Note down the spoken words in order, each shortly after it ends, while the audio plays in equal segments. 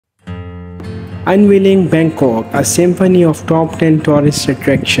Unveiling Bangkok, a symphony of top 10 tourist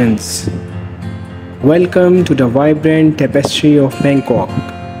attractions. Welcome to the vibrant tapestry of Bangkok,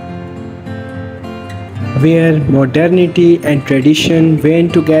 where modernity and tradition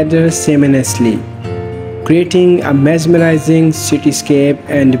went together seamlessly, creating a mesmerizing cityscape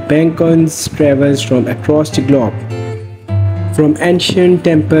and beckons travels from across the globe. From ancient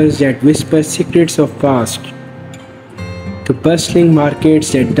temples that whisper secrets of past, to bustling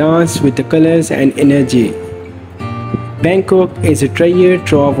markets that dance with the colors and energy, Bangkok is a treasure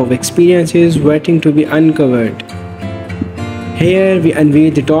trove of experiences waiting to be uncovered. Here we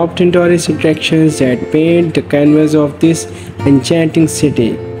unveil the top 10 tourist attractions that paint the canvas of this enchanting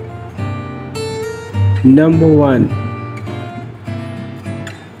city. Number 1.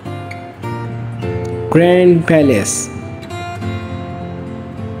 Grand Palace.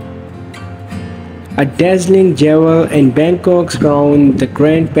 A dazzling jewel in Bangkok's crown, the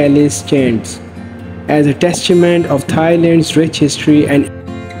Grand Palace stands as a testament of Thailand's rich history and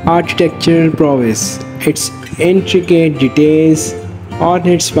architectural prowess. Its intricate details,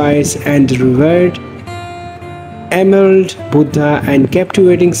 ornate spires, and the revered emerald Buddha and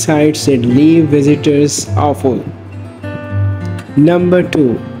captivating sights that leave visitors awful. Number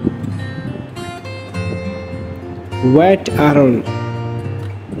 2. Wat Arun.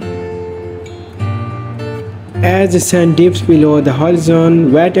 As the sun dips below the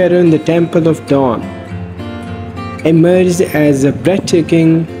horizon, Wat Arun, the Temple of Dawn, emerged as a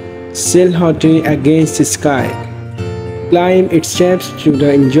breathtaking silhouette against the sky. Climb its steps to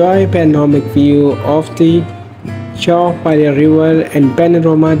enjoy panoramic view of the Chao Phraya River and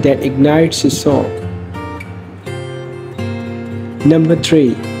panorama that ignites the soul. Number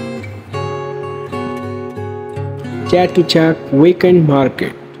 3. Chatuchak Weekend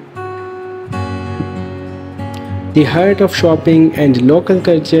Market. The heart of shopping and local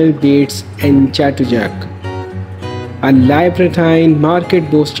culture beats in Chatuchak, a labyrinthine market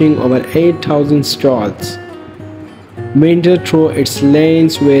boasting over 8,000 stalls. Meandered through its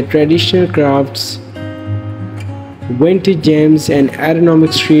lanes where traditional crafts, vintage gems, and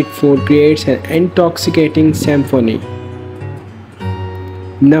aromatic street food creates an intoxicating symphony.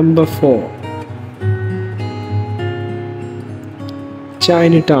 Number 4.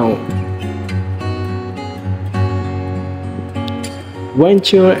 Chinatown.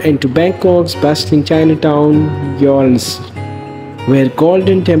 Venture into Bangkok's bustling Chinatown yawns, where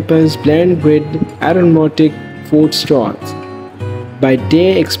golden temples blend with aromatic food stalls. By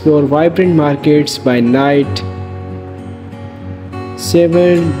day, explore vibrant markets. By night,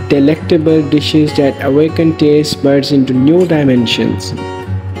 savor delectable dishes that awaken taste buds into new dimensions.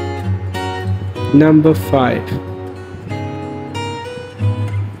 Number 5.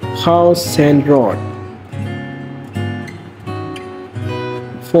 House and Road.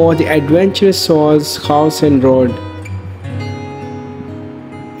 For the adventurous souls, House and Road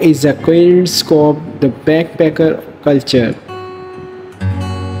is a quaint scope the backpacker culture,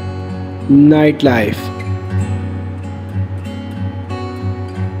 nightlife,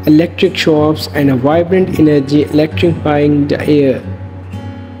 electric shops, and a vibrant energy electrifying the air,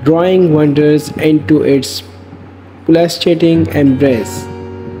 drawing wonders into its pulsating embrace.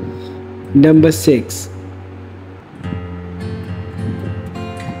 Number 6.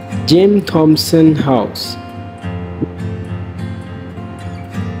 Jim Thompson House.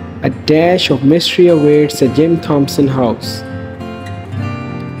 A dash of mystery awaits the Jim Thompson House,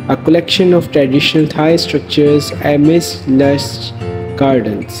 a collection of traditional Thai structures amidst lush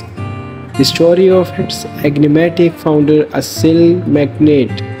gardens. The story of its enigmatic founder, a silk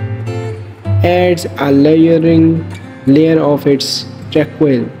magnate, adds a layer of its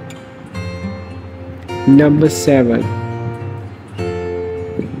tranquil. Number 7.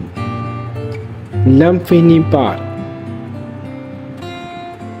 Symphony Park.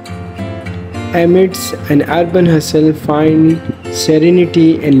 Amidst an urban hustle, find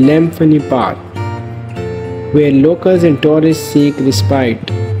serenity in Symphony Park, where locals and tourists seek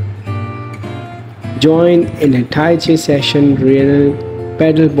respite. Join in a Tai Chi session, real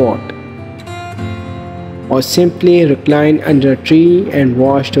paddleboard, or simply recline under a tree and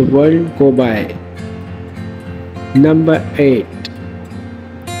watch the world go by. Number 8.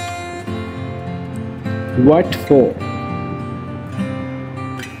 Wat Arun.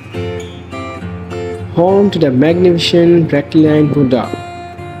 Home to the magnificent reclined Buddha,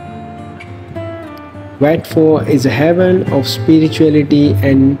 Wat Arun is a heaven of spirituality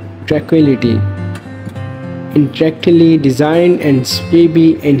and tranquility, intricately designed and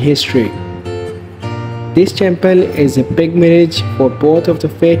steeped in history. This temple is a pilgrimage for both of the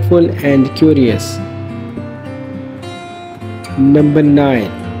faithful and curious. Number 9.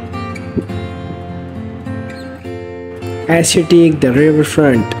 Aesthetic, the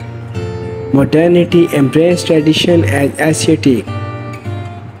riverfront. Modernity embraced tradition as aesthetic.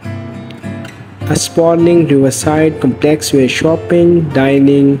 A sprawling riverside complex where shopping,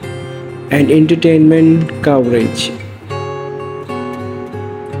 dining, and entertainment coverage.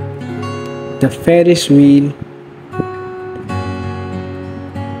 The Ferris wheel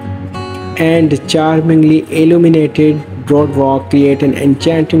and the charmingly illuminated boardwalk create an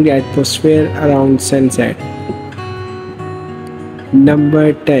enchanting atmosphere around sunset.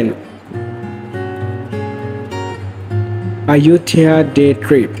 Number 10. Ayutthaya Day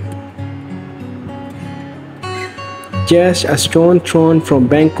Trip. Just a stone throw from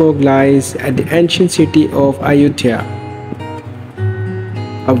Bangkok lies at the ancient city of Ayutthaya,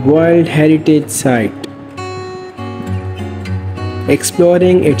 a World Heritage Site.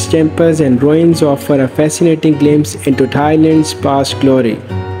 Exploring its temples and ruins offer a fascinating glimpse into Thailand's past glory.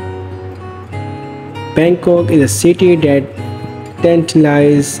 Bangkok is a city that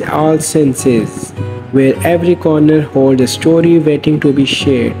tantalizes all senses, where every corner holds a story waiting to be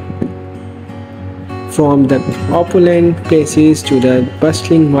shared. From the opulent places to the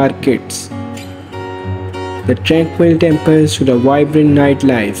bustling markets, the tranquil temples to the vibrant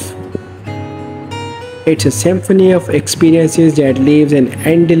nightlife. It's a symphony of experiences that leaves an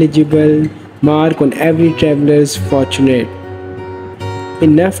indelible mark on every traveler's fortunate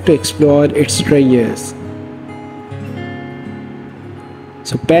enough to explore its treasures.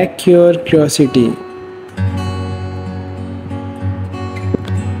 So pack your curiosity